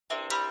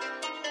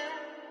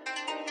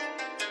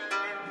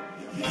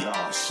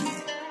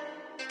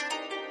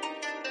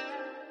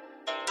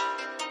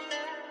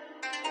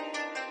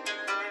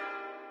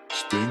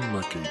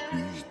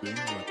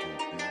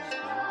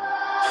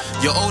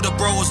Your older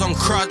bro was on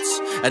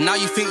cruds, and now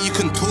you think you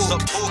can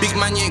talk. Big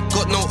man, you ain't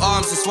got no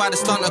arms, that's why the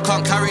stunter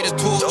can't carry the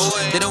torch.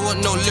 They don't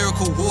want no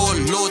lyrical war,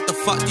 Lord, the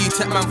fuck do you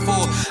tech man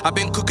for? I've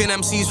been cooking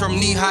MCs from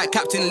knee-high,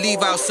 Captain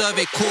Levi,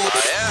 survey corps.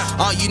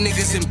 Aren't you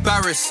niggas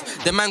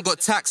embarrassed? The man got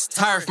taxed,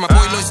 tariff. My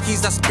boy Lo's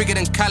keys, that's bigger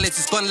than Khaled.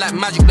 It's gone like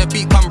magic, the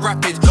beat come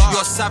rapid.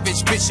 You're a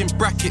savage, bitch in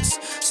brackets,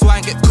 so I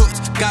ain't get cooked,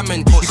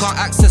 gammon. You can't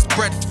access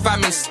bread,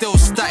 famine, still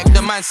static,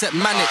 the mindset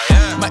manic.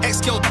 My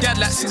ex-girl dead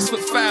like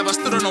 6'5", I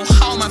still don't know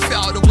how man fit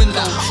out the window.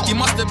 He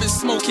must have been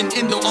smoking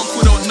Indo,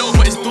 uncle don't know,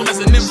 but it's built as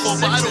an info.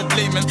 But I don't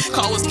blame him,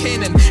 cause I was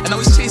Ka9ine, and I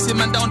was chasing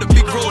man down the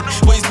big road.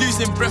 But he's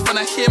losing breath, and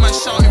I hear man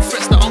shouting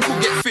threats that uncle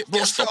get fit,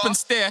 bro, stop and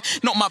stare,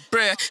 not my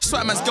bread.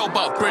 Swag man's girl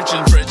about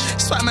bridging,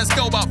 swag man's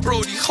girl about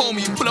Brody,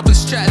 homie, pull up and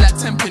strike like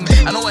temping.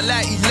 I know a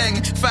lighty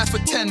leng,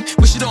 5'10",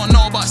 but she don't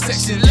know about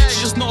section. She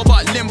just know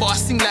about limbo, I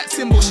sing like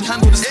Timbo, she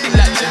handle the stick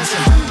like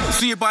Jensen.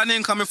 Sweet by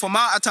name coming from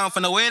out of town,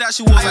 from the way that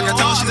she walks, I can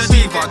tell she's a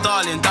diva.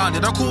 Darling, down,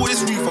 did I call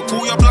this reefer?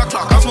 Call your blood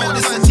clock, I smoke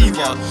this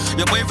sativa.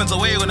 Your boyfriend's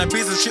away on a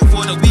business trip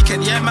for the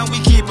weekend, yeah man,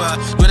 we keep her.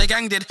 When the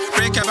gang did,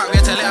 break her back,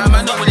 we had to let her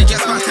man know when he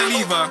gets back to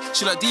leave her.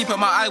 She look deep in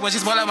my eye when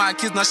she's one of my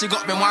kids, now she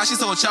got me, why she's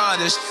so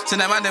childish. So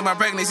that man did my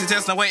pregnancy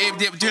test, now wait,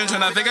 dip doing,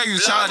 trying to figure you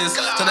childish.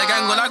 So the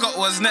gang, all I got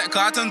was neck,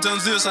 cause I turned to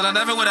Zeus, and I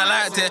never would've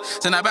liked it.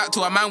 Send her back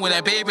to a man with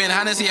a baby in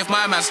hand and see if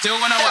my man still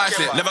wanna wife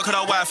it. Never could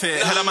I wife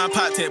it, hella man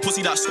packed it,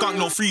 pussy that skunk,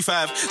 no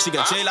 3-5. She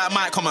get J like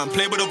Mike, come and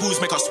play with the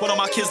booze, make her swallow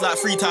my kids like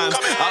 3 times.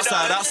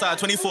 Outside,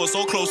 24,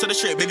 so close to the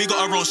strip, baby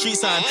got her own street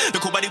sign. The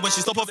cool body when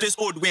she stop off this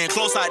wood, we ain't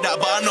close like that,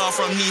 but I know I'm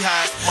from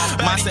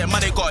knee-high. Man said,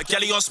 man, they got a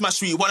galley on Smash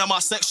Street, one of my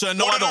section,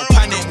 no I don't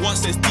panic.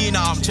 Once it's D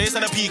now, I'm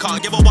chasing a P,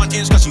 can't give her 1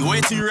 inch, cause she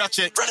way too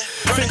ratchet.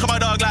 Think of my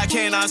dog like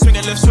Ka9ine,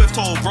 swinging left swift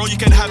toe, bro, you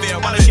can have it.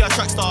 Why is she a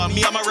track star,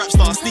 me I'm a rap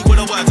star, speak with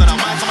the words and I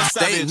might come a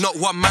savage. They ain't not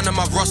one man in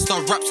my roster,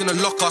 wrapped in a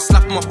locker,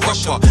 slap him a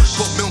proper.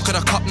 Put milk in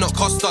a cup, not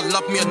Costa,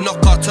 love me a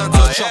knocker, turn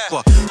to a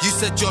chopper. You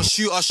said you're a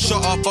shooter,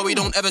 shotter, but we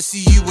don't ever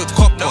see you with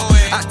copper.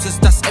 Actors,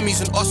 that's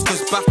Emmys and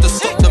Oscars, BAFTA,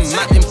 stop them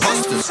mad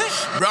imposters.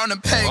 Brown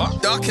and peg,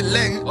 dark and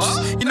length,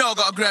 you know I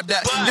gotta grab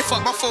that. Lift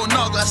up my phone,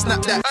 now I gotta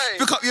snap that.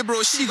 Pick up your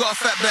bro, she got a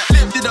fat back.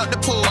 Did up the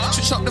pole,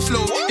 switch up the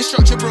flow.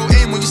 Instruct your bro,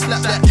 aim when you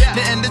slap that.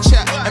 Then end the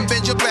chat and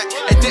bend your back.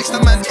 And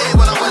Dexter man, aim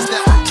when I was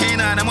that.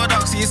 Ka9ine, I'm a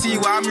dog, so you see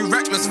why I'm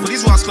reckless for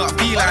these ones got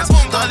felines.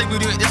 Darling, we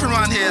do it different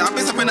round here. I've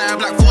been stepping out of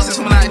black forces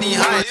from like knee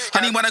high.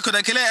 Honey, when I could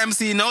have killed an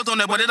MC, no, don't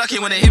know what did I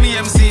kill when they hit me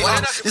MC.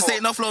 This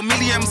ain't no flow,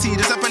 milli MC.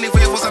 This happening for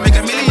you, I make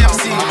a milli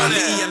MC. I'm a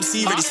litty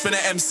MC, ready spin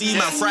an MC,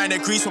 man, frying the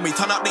grease when we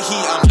turn up the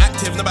heat. I'm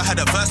active, never had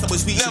a verse that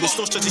was weak. She was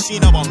still stretching, she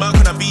know I'm Merc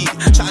on a beat.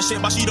 Chatting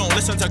shit, but she don't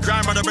listen to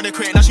grind, runner in the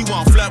crate. Now she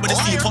want flirt with the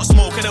steam, hot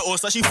smoke in the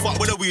horse, so she fuck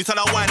with the weed. Tell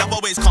her wind up her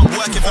waist, can't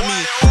work it for me.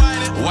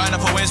 Wind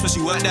up her waist when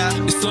she work that.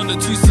 It's on the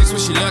 2-6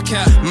 when she lurk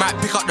at. Might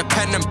pick up the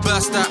pen and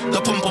burst that.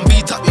 The pump on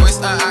beat up, yo,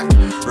 it's act.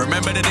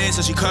 Remember the days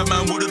when she curved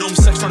man, wooded them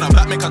sex from her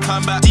back, make her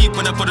turn back. Deep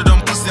when I put it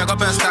on pussy, I got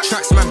burst that.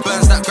 Tracks man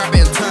burns that, grab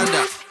it and turn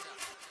that.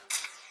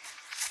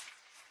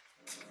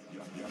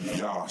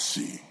 Y'all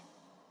see.